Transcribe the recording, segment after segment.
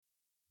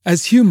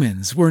As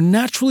humans, we're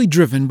naturally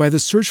driven by the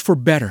search for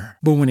better.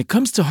 But when it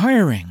comes to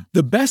hiring,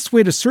 the best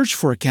way to search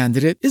for a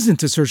candidate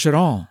isn't to search at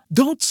all.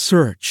 Don't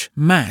search,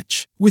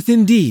 match with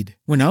Indeed.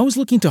 When I was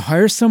looking to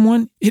hire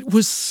someone, it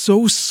was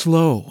so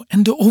slow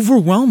and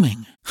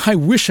overwhelming. I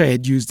wish I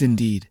had used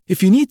Indeed.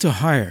 If you need to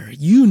hire,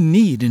 you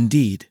need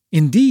Indeed.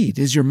 Indeed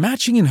is your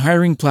matching and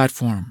hiring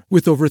platform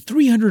with over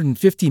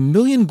 350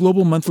 million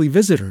global monthly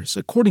visitors,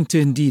 according to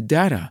Indeed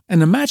data,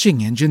 and a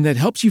matching engine that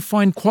helps you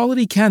find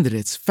quality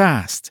candidates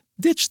fast.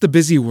 Ditch the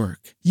busy work.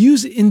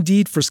 Use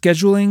Indeed for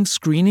scheduling,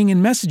 screening,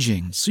 and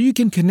messaging so you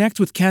can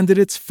connect with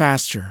candidates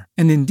faster.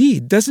 And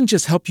Indeed doesn't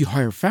just help you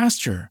hire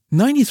faster.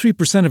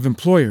 93% of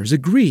employers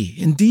agree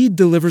Indeed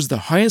delivers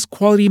the highest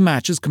quality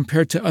matches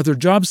compared to other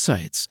job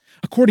sites,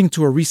 according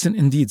to a recent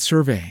Indeed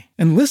survey.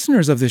 And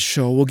listeners of this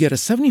show will get a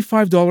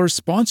 $75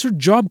 sponsored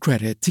job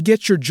credit to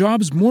get your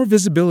jobs more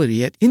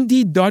visibility at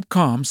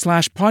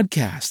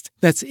Indeed.com/podcast.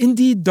 That's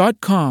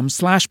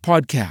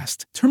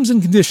Indeed.com/podcast. Terms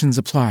and conditions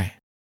apply.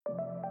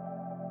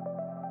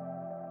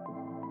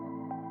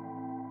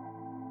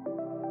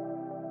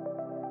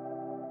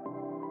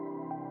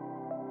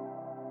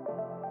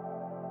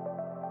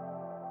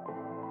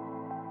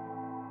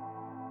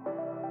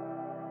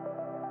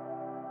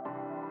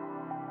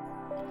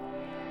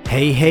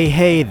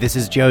 Hey, this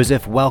is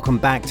Joseph. Welcome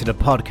back to the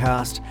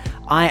podcast.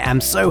 I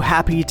am so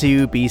happy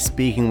to be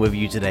speaking with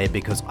you today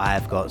because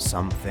I've got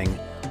something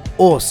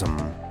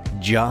awesome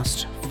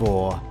just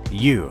for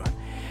you.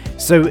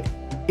 So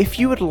if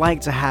you would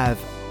like to have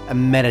a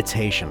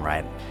meditation,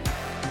 right,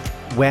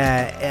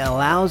 where it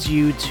allows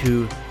you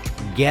to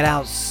get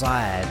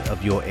outside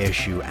of your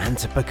issue and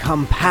to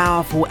become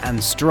powerful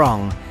and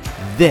strong,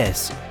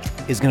 this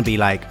is going to be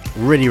like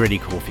really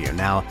cool for you.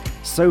 Now,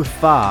 so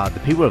far, the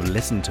people who have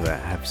listened to it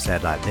have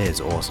said like, this is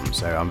awesome.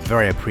 So I'm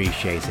very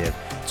appreciative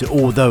to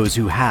all those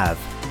who have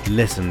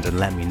listened and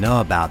let me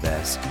know about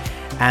this.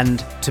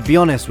 And to be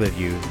honest with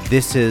you,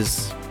 this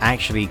is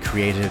actually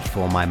created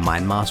for my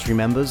Mind Mastery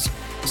members.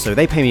 So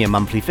they pay me a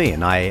monthly fee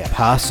and I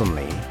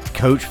personally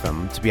coach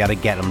them to be able to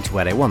get them to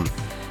where they want.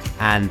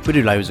 And we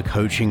do loads of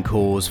coaching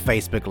calls,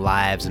 Facebook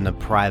Lives in a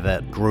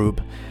private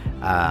group.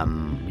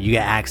 You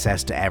get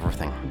access to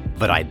everything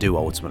that I do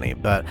ultimately.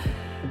 But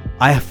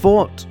I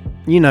thought,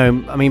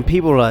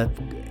 people are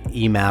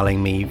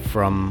emailing me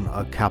from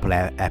a couple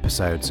of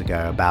episodes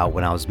ago about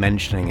when I was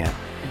mentioning it,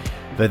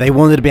 but they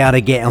wanted to be able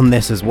to get on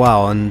this as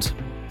well. And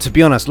to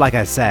be honest, like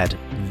I said,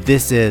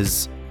 this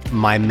is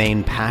my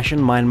main passion.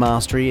 Mind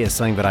Mastery is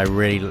something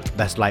that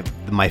that's like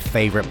my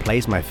favorite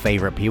place, my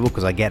favorite people,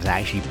 because I get to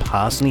actually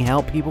personally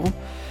help people,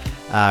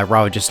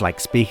 rather just like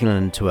speaking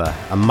into a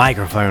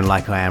microphone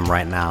like I am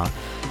right now.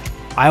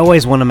 I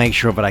always want to make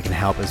sure that I can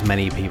help as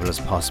many people as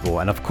possible.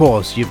 And of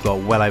course, you've got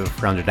well over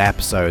 300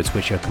 episodes,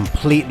 which are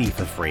completely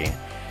for free.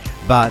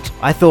 But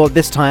I thought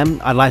this time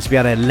I'd like to be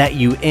able to let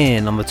you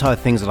in on the type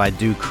of things that I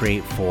do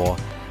create for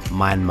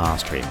Mind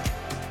Mastery.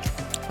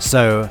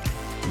 So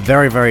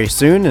very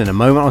soon, in a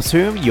moment or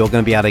two, you're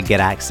going to be able to get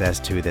access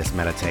to this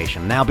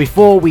meditation. Now,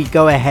 before we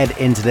go ahead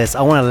into this,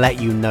 I want to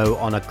let you know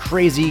on a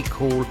crazy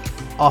cool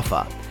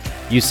offer.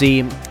 You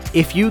see,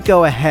 if you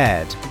go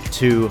ahead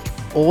to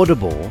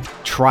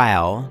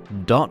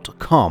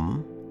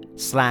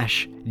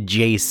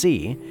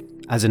audibletrial.com/JC,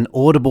 as in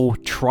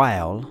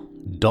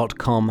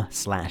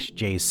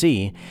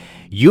audibletrial.com/JC,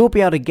 you'll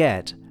be able to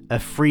get a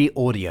free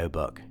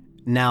audiobook.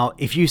 Now,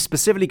 if you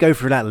specifically go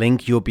through that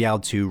link, you'll be able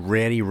to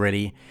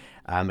really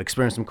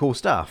experience some cool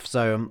stuff.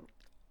 So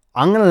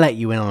I'm going to let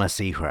you in on a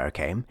secret,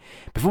 okay?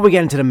 Before we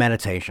get into the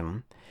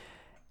meditation,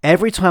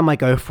 every time I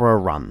go for a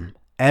run,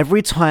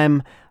 every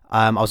time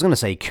I was going to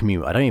say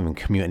commute. I don't even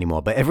commute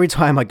anymore. But every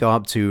time I go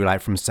up to,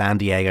 like, from San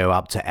Diego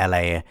up to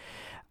LA,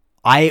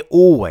 I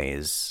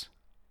always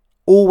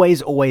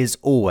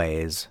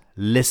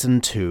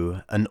listen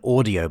to an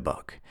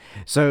audiobook.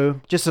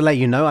 So just to let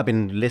you know, I've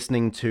been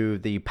listening to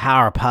The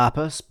Power of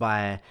Purpose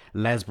by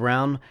Les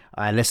Brown.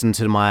 I listened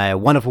to my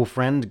wonderful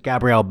friend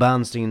Gabrielle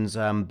Bernstein's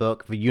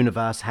book, The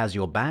Universe Has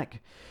Your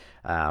Back.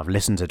 I've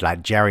listened to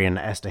like Jerry and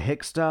Esther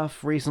Hicks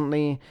stuff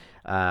recently.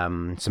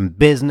 Some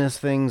business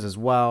things as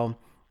well.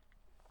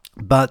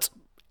 But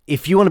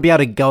if you want to be able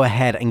to go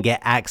ahead and get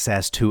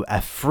access to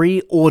a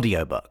free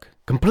audiobook,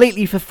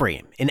 completely for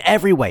free, in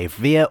every way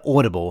via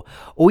Audible,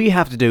 all you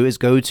have to do is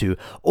go to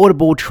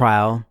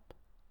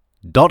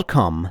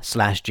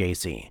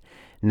audibletrial.com/JC.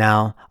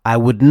 Now, I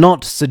would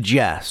not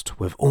suggest,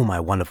 with all my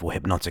wonderful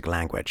hypnotic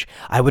language,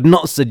 I would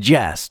not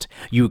suggest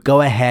you go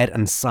ahead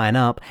and sign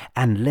up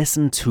and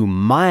listen to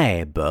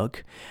my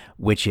book,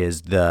 which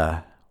is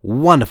the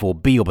wonderful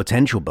Be Your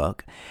Potential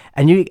book,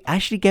 and you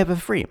actually get it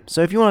for free.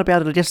 So if you want to be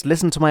able to just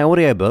listen to my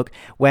audiobook,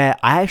 where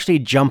I actually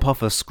jump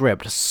off a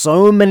script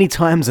so many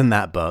times in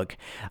that book,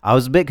 I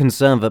was a bit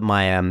concerned that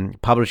my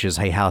publishers,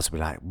 Hay House, would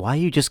be like, why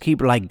you just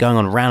keep like going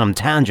on random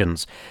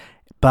tangents?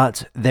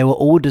 but they were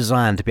all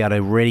designed to be able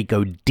to really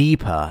go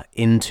deeper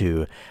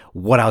into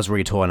what I was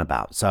really talking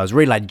about. So I was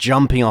really like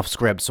jumping off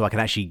script so I can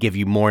actually give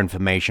you more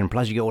information.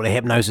 Plus you get all the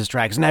hypnosis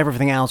tracks and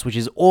everything else, which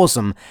is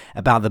awesome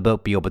about the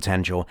book Be Your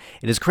Potential.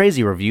 It is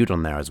crazy reviewed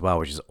on there as well,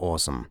 which is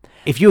awesome.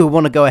 If you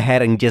want to go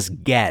ahead and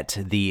just get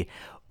the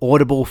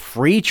Audible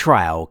free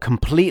trial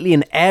completely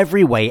in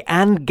every way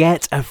and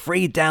get a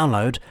free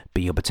download,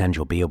 Be Your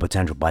Potential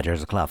by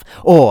Joseph Clough,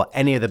 or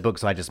any of the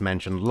books I just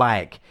mentioned,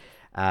 like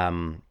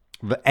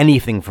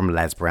anything from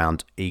Les Brown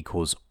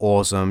equals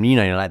awesome. You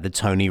know, like the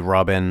Tony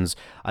Robbins.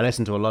 I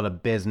listen to a lot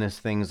of business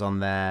things on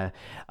there,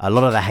 a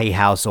lot of the Hay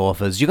House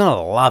authors. You're going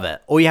to love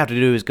it. All you have to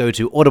do is go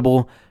to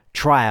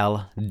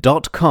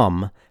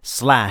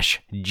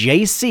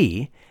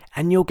audibletrial.com/JC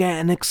and you'll get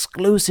an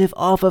exclusive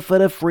offer for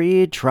the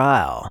free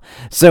trial.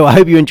 So I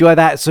hope you enjoy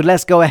that. So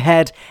let's go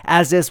ahead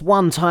as this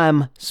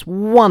one-time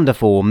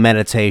wonderful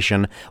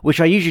meditation,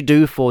 which I usually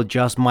do for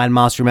just Mind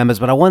Mastery members,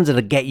 but I wanted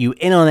to get you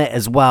in on it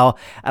as well,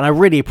 and I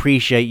really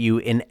appreciate you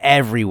in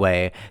every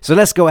way. So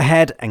let's go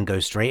ahead and go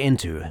straight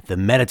into the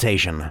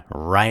meditation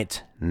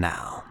right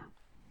now.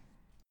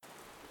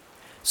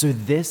 So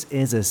this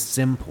is a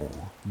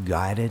simple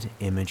guided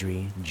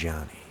imagery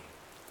journey.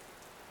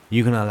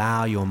 You can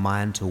allow your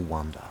mind to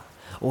wander,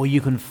 or you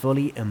can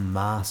fully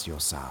immerse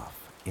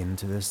yourself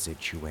into the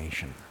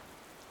situation.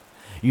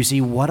 You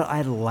see, what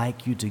I'd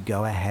like you to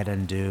go ahead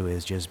and do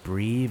is just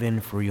breathe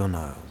in through your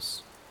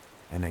nose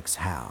and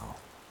exhale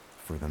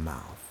through the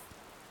mouth.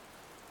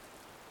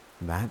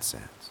 That's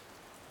it.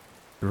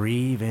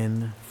 Breathe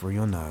in through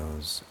your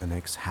nose and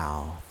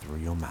exhale through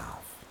your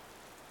mouth.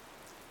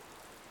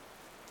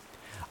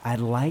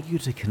 I'd like you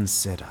to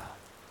consider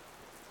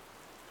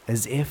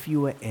as if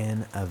you were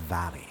in a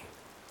valley,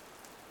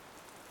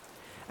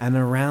 and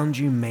around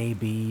you may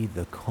be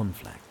the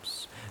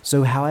conflicts.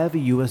 So however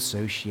you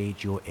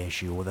associate your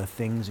issue or the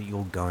things that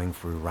you're going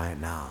through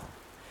right now,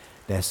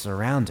 they're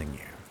surrounding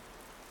you.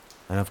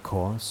 And of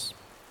course,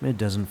 it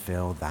doesn't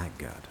feel that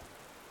good.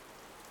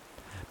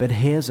 But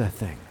here's the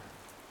thing.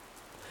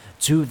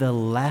 To the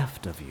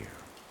left of you,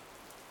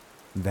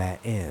 there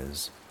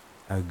is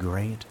a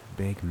great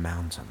big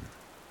mountain.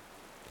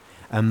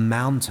 A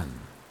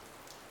mountain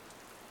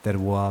that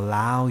will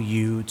allow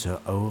you to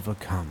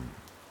overcome.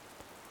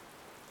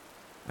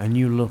 And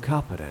you look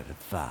up at it at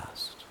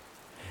first,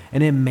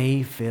 and it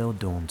may feel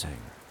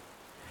daunting,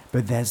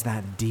 but there's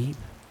that deep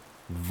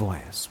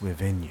voice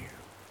within you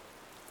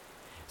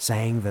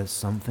saying that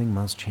something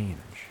must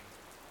change,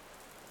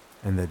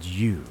 and that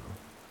you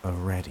are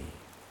ready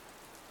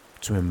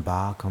to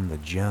embark on the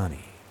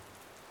journey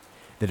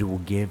that it will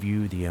give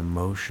you the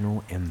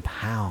emotional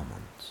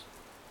empowerment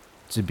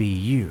to be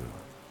you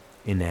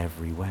in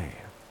every way.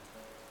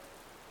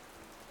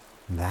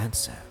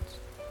 That's it.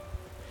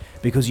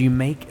 Because you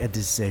make a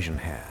decision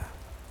here.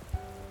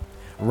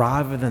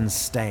 Rather than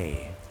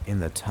stay in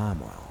the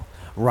turmoil,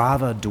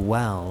 rather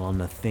dwell on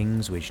the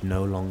things which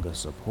no longer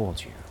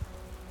support you,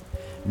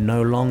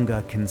 no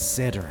longer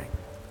considering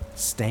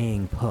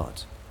staying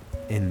put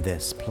in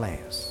this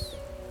place,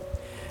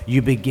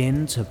 you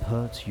begin to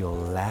put your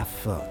left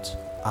foot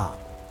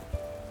up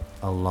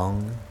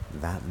along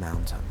that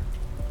mountain,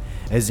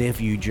 as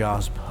if you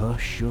just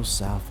push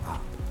yourself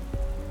up,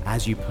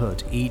 as you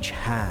put each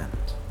hand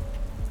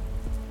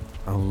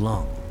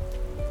along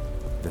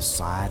the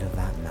side of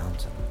that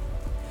mountain,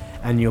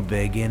 and you're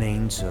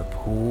beginning to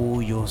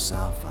pull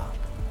yourself up.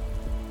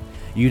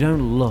 You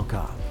don't look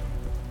up,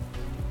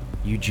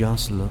 you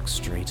just look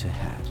straight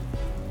ahead.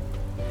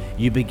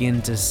 You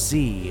begin to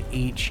see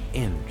each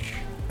inch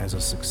as a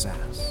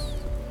success.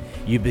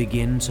 You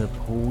begin to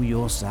pull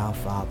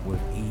yourself up with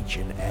each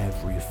and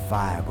every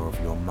fiber of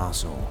your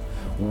muscle,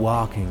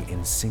 walking in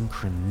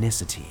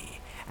synchronicity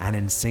and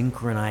in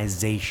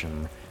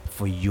synchronization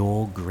for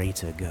your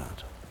greater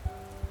good,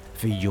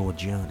 for your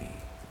journey.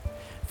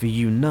 For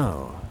you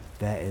know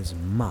there is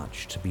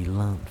much to be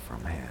learned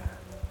from here.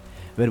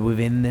 But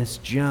within this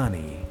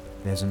journey,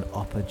 there's an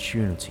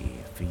opportunity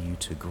for you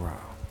to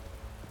grow.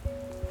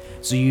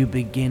 So you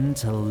begin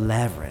to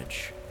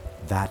leverage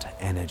that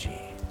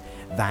energy,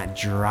 that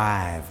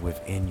drive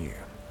within you,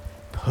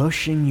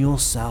 pushing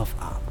yourself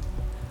up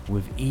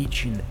with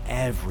each and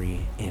every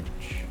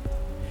inch.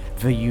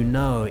 For you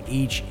know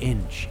each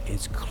inch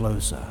is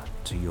closer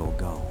to your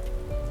goal.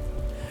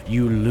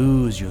 You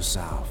lose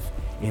yourself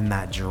in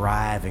that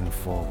driving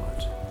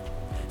forward.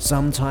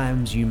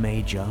 Sometimes you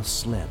may just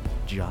slip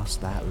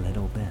just that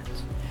little bit,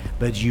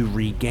 but you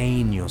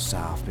regain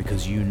yourself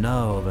because you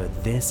know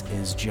that this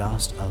is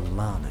just a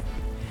learning.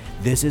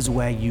 This is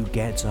where you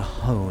get to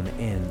hone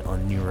in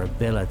on your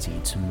ability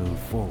to move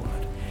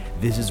forward.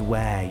 This is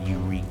where you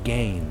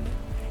regain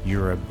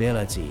your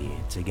ability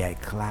to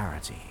get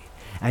clarity,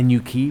 and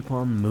you keep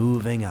on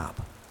moving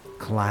up,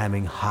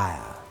 climbing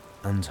higher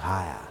and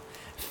higher,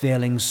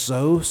 feeling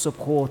so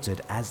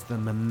supported as the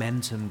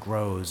momentum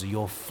grows.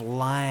 You're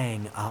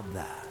flying up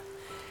there.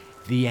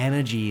 The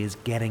energy is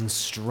getting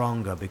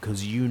stronger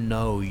because you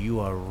know you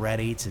are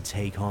ready to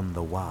take on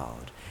the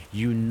world.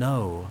 You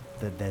know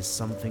that there's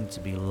something to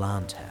be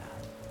learned here.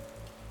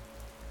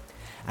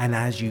 And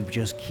as you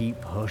just keep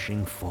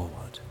pushing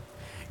forward,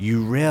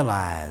 you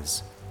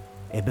realize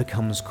it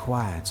becomes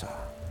quieter.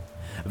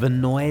 The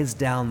noise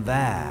down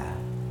there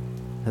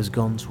has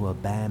gone to a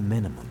bare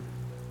minimum.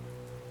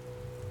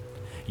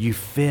 You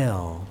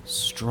feel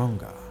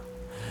stronger.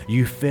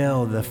 You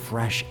feel the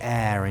fresh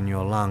air in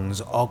your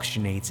lungs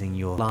oxygenating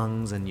your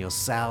lungs and your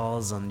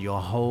cells and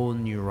your whole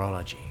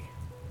neurology.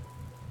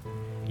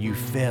 You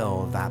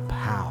feel that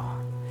power,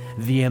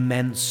 the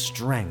immense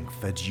strength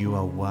that you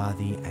are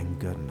worthy and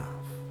good enough,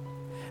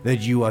 that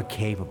you are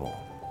capable,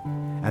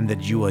 and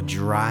that you are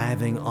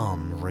driving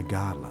on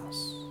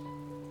regardless.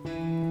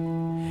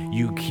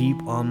 You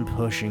keep on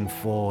pushing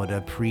forward,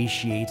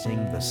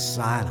 appreciating the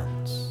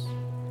silence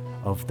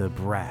of the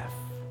breath,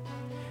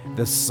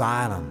 the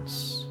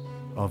silence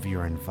of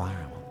your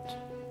environment.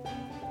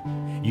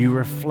 You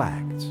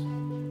reflect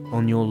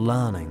on your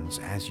learnings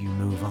as you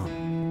move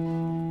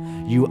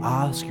on. You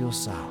ask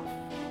yourself,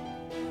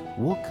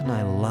 what can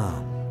I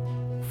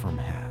learn from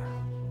here?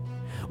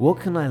 What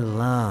can I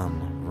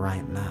learn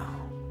right now?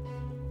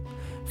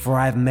 For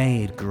I've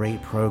made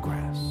great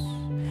progress.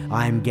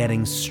 I am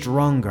getting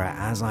stronger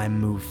as I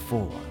move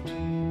forward.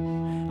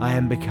 I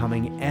am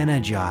becoming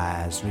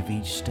energized with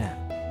each step,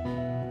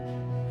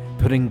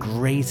 putting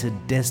greater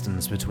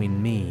distance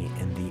between me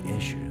and the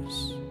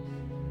issues.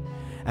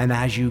 And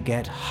as you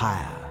get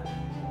higher,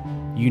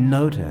 you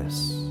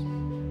notice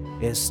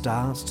it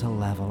starts to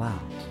level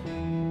out.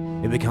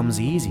 It becomes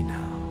easy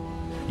now.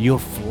 You're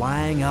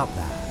flying up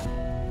there,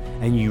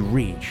 and you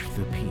reach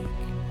the peak.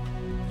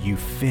 You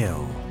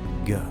feel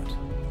good.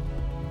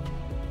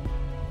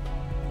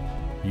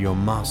 Your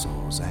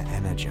muscles are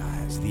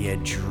energized. The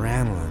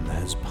adrenaline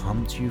has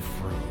pumped you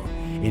through,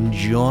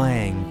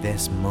 enjoying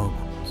this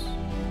moment.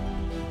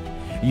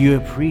 You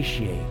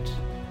appreciate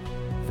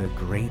the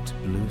great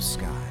blue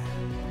sky.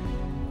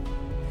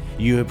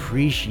 You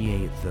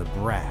appreciate the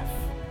breath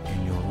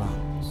in your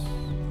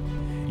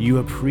lungs. You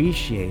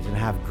appreciate and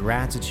have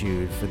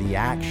gratitude for the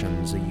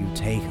actions that you've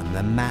taken,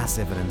 the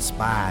massive and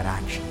inspired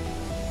action.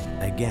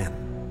 Again,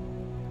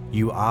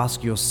 you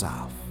ask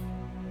yourself,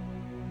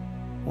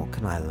 what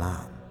can I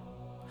learn?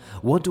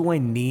 What do I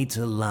need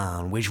to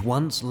learn which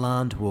once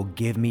learned will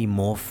give me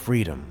more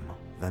freedom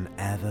than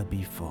ever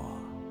before?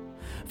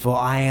 For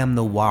I am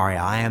the warrior,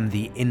 I am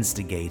the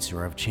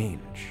instigator of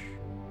change.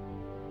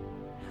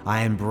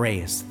 I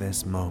embrace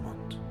this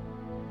moment.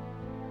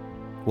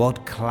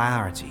 What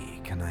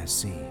clarity can I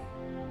see?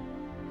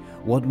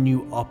 What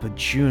new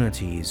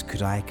opportunities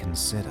could I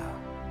consider?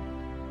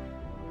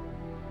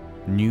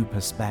 New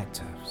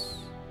perspectives.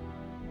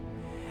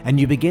 And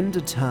you begin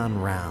to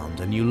turn round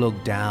and you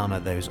look down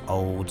at those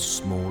old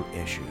small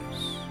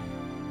issues.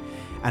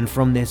 And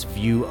from this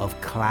view of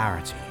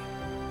clarity,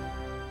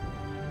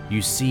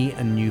 you see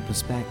a new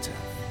perspective.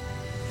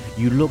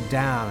 You look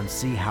down and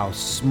see how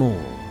small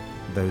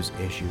those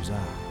issues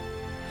are.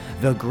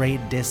 The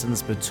great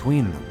distance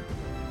between them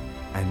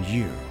and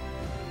you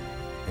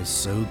is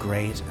so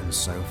great and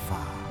so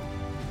far.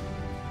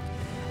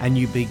 And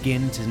you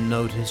begin to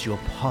notice your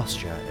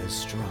posture is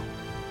strong.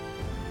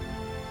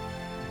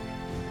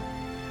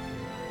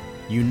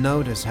 You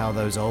notice how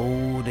those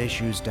old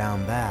issues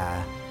down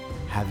there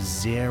have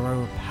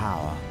zero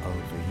power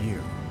over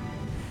you.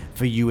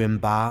 For you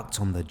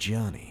embarked on the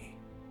journey.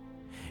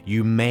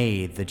 You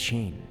made the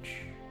change.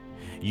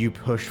 You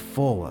pushed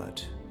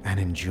forward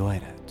and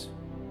enjoyed it.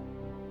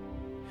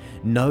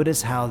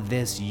 Notice how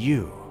this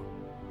you,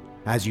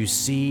 as you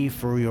see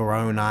through your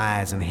own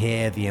eyes and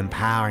hear the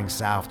empowering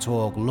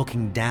self-talk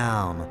looking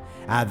down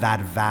at that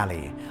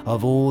valley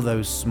of all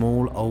those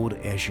small old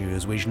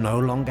issues which no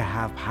longer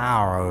have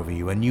power over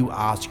you, and you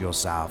ask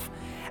yourself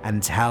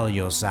and tell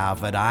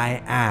yourself that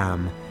I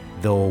am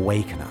the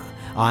awakener,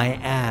 I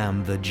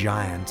am the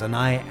giant, and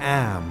I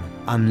am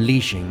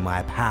unleashing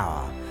my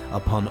power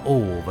upon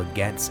all that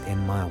gets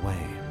in my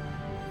way.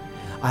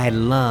 I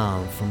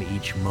learn from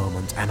each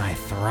moment and I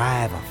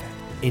thrive of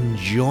it,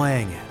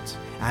 enjoying it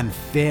and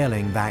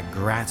feeling that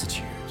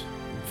gratitude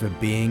for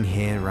being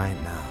here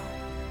right now.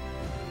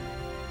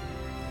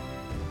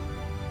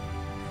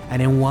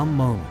 And in one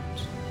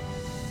moment,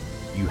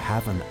 you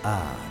have an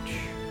urge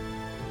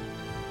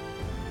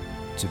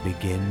to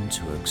begin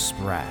to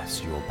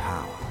express your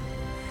power.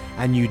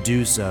 And you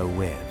do so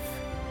with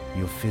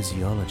your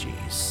physiology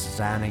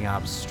standing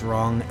up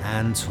strong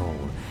and tall.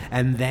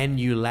 And then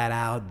you let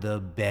out the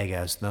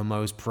biggest, the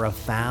most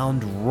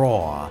profound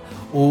roar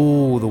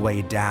all the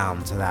way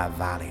down to that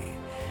valley.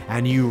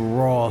 And you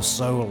roar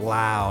so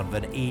loud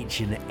that each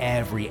and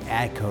every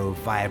echo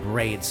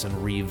vibrates and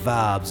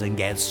reverbs and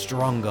gets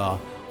stronger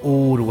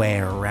all the way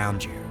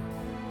around you.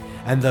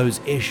 And those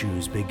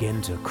issues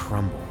begin to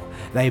crumble.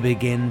 They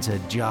begin to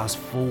just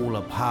fall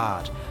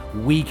apart,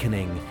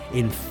 weakening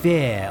in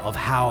fear of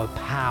how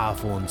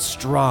powerful and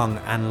strong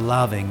and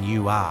loving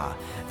you are.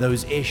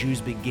 Those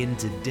issues begin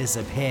to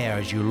disappear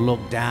as you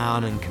look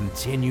down and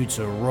continue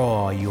to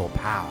roar your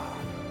power.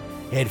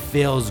 It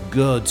feels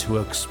good to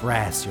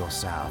express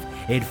yourself.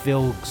 It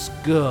feels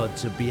good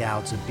to be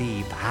able to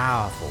be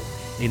powerful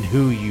in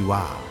who you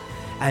are.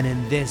 And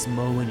in this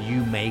moment,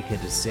 you make a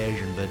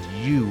decision that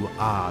you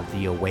are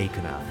the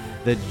awakener,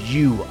 that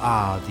you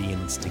are the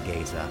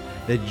instigator,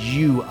 that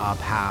you are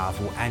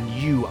powerful and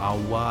you are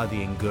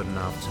worthy and good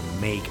enough to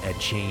make a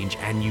change,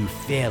 and you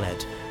feel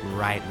it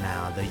right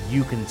now that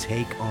you can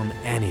take on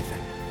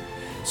anything.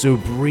 So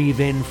breathe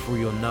in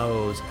through your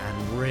nose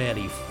and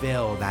really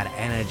feel that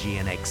energy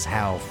and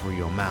exhale through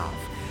your mouth.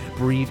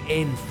 Breathe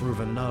in through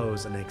the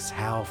nose and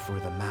exhale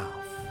through the mouth.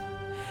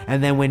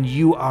 And then when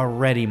you are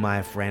ready,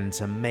 my friend,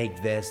 to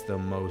make this the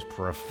most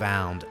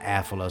profound,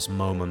 effortless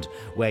moment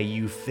where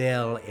you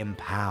feel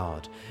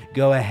empowered,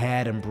 go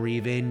ahead and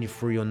breathe in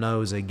through your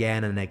nose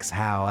again and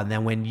exhale. And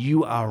then when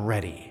you are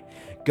ready,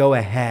 go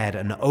ahead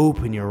and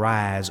open your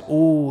eyes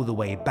all the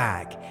way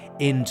back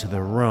into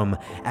the room,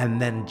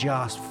 and then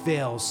just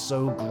feel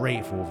so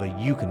grateful that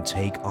you can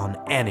take on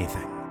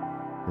anything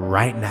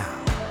right now.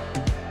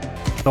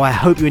 So I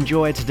hope you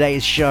enjoyed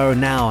today's show.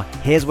 Now,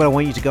 here's what I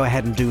want you to go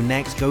ahead and do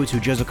next. Go to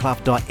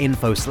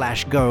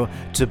josephclough.info/go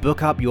to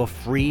book up your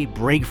free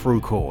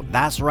breakthrough call.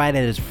 That's right,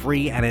 it is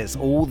free and it's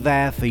all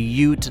there for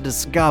you to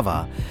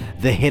discover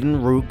the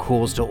hidden root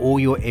cause to all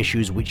your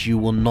issues which you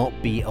will not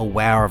be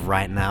aware of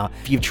right now.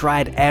 If you've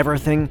tried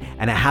everything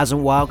and it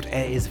hasn't worked,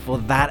 it is for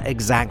that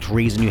exact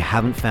reason you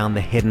haven't found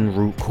the hidden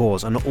root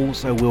cause. And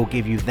also we'll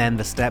give you then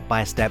the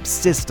step-by-step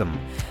system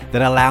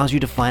that allows you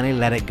to finally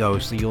let it go,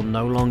 so you're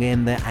no longer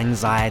in the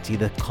anxiety,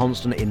 the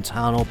constant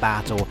internal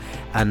battle,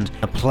 and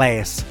a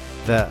place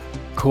that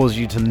causes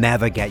you to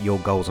never get your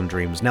goals and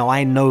dreams. Now,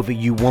 I know that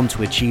you want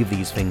to achieve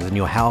these things in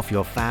your health,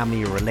 your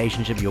family, your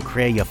relationship, your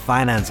career, your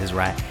finances,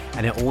 right?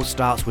 And it all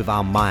starts with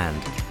our mind.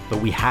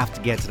 But we have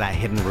to get to that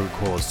hidden root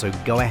cause. So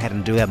go ahead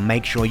and do that.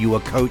 Make sure you are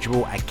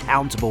coachable,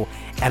 accountable,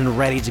 and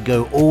ready to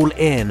go all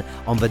in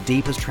on the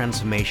deepest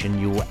transformation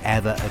you will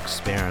ever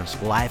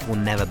experience. Life will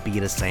never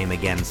be the same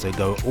again. So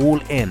go all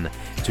in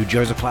to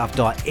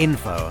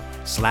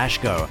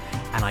josephclough.info/go.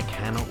 And I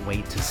cannot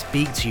wait to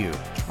speak to you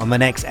on the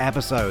next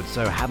episode.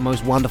 So have a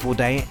most wonderful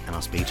day, and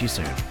I'll speak to you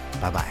soon.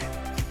 Bye-bye.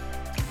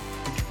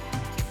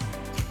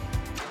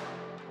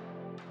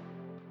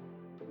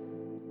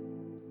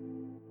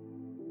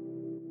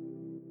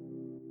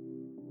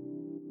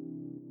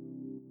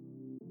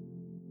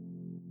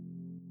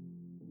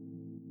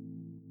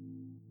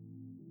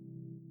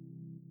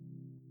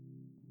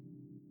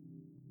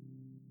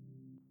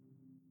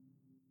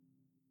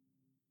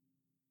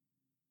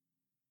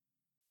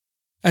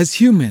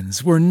 As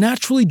humans, we're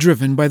naturally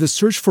driven by the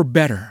search for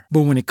better.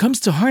 But when it comes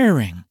to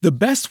hiring, the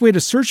best way to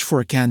search for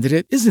a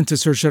candidate isn't to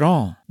search at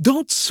all.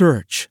 Don't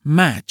search,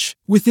 match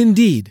with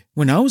Indeed.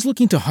 When I was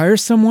looking to hire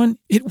someone,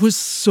 it was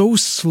so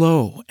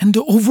slow and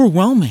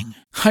overwhelming.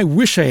 I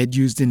wish I had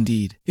used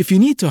Indeed. If you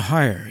need to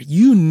hire,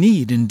 you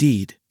need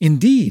Indeed.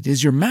 Indeed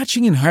is your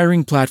matching and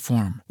hiring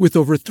platform with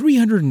over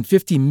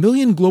 350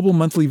 million global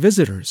monthly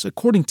visitors,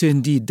 according to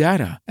Indeed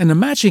data, and a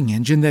matching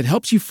engine that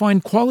helps you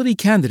find quality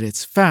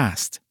candidates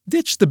fast.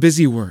 Ditch the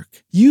busy work.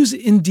 Use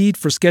Indeed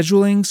for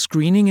scheduling,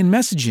 screening, and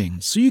messaging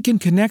so you can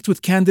connect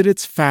with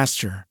candidates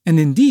faster. And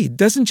Indeed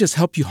doesn't just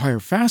help you hire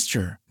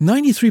faster.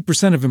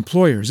 93% of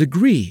employers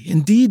agree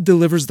Indeed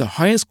delivers the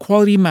highest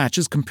quality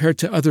matches compared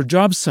to other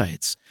job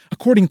sites,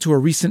 according to a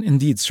recent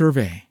Indeed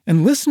survey.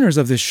 And listeners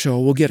of this show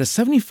will get a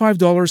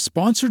 $75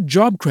 sponsored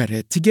job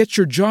credit to get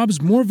your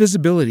jobs more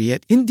visibility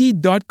at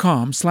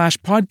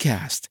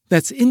Indeed.com/podcast.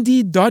 That's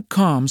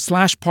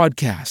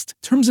Indeed.com/podcast.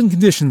 Terms and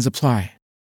conditions apply.